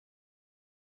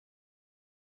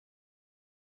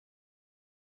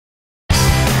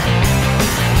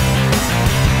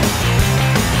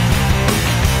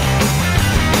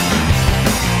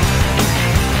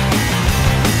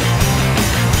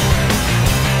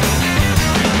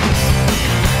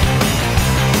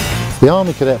The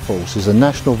Army Cadet Force is a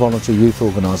national voluntary youth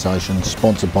organisation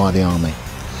sponsored by the Army.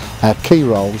 Our key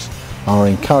roles are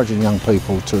encouraging young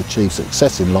people to achieve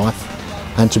success in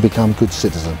life and to become good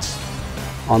citizens.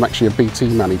 I'm actually a BT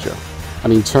manager,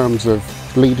 and in terms of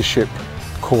leadership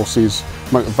courses,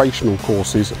 motivational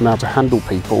courses, and how to handle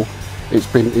people, it's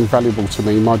been invaluable to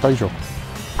me in my day job.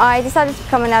 I decided to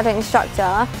become an adult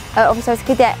instructor. Obviously I was a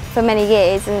cadet for many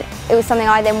years, and it was something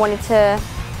I then wanted to,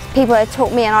 people had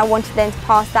taught me, and I wanted then to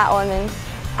pass that on and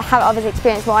have others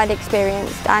experience what I'd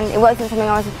experienced, and it wasn't something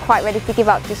I was quite ready to give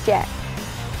up just yet.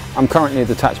 I'm currently a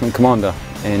detachment commander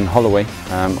in Holloway.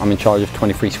 I'm in charge of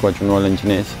 23 Squadron Royal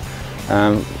Engineers.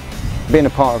 Being a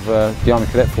part of the Army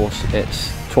Cadet Force,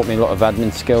 it's taught me a lot of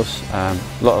admin skills, a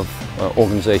lot of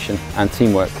organisation and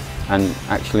teamwork, and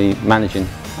actually managing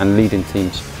and leading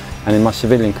teams. And in my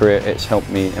civilian career, it's helped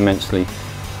me immensely.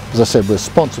 As I said, we're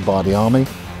sponsored by the Army,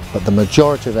 but the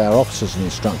majority of our officers and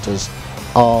instructors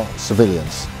are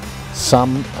civilians.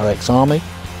 Some are ex-Army,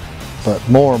 but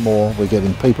more and more we're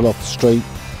getting people off the street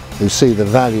who see the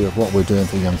value of what we're doing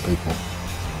for young people.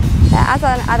 As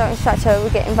an adult instructor, we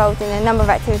get involved in a number of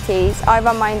activities. I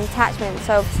run my own detachment,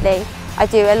 so obviously I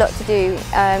do a lot to do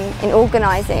in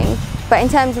organising. But in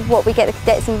terms of what we get the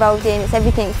cadets involved in, it's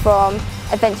everything from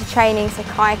adventure training, so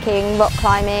kayaking, rock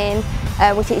climbing.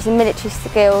 We teach them military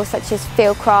skills such as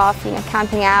fieldcraft,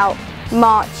 camping out,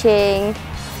 marching,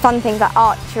 fun things like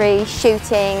archery,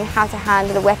 shooting, how to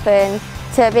handle a weapon,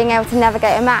 to being able to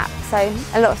navigate a map, so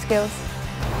a lot of skills.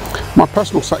 My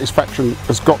personal satisfaction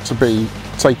has got to be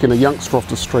taking a youngster off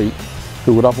the street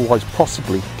who would otherwise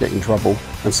possibly get in trouble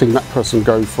and seeing that person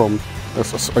go from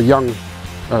a young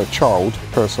child,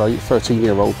 per se,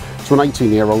 13-year-old, to an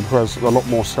 18-year-old who has a lot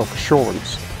more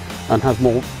self-assurance and has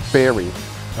more bearing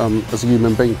as a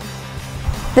human being.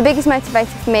 The biggest motivator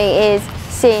for me is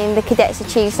seeing the cadets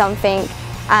achieve something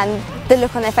and the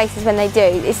look on their faces when they do.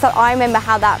 It's like, I remember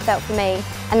how that felt for me,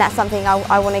 and that's something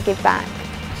I want to give back.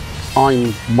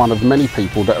 I'm one of many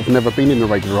people that have never been in the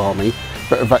regular army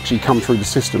but have actually come through the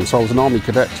system. So I was an Army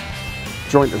cadet,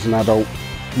 joined as an adult,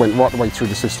 went right the way through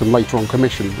the system, later on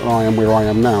commissioned, and I am where I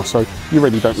am now. So you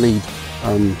really don't need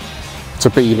to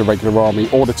be in the regular army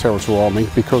or the territorial army,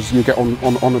 because you get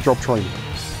on the job training.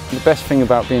 The best thing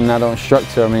about being an adult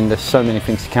instructor, I mean, there's so many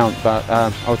things to count, but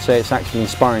I would say it's actually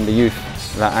inspiring the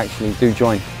youth that actually do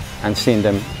join, and seeing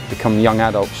them become young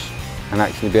adults and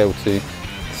actually be able to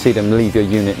see them leave your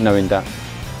unit knowing that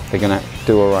they're going to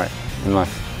do all right in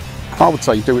life. I would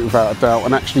say do it without a doubt,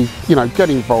 and actually, get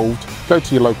involved, go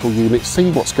to your local unit,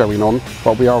 see what's going on.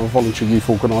 But we are a voluntary youth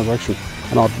organisation,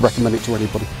 and I'd recommend it to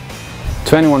anybody.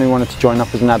 To anyone who wanted to join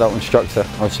up as an adult instructor,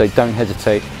 I would say don't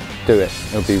hesitate, do it,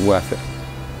 it'll be worth it.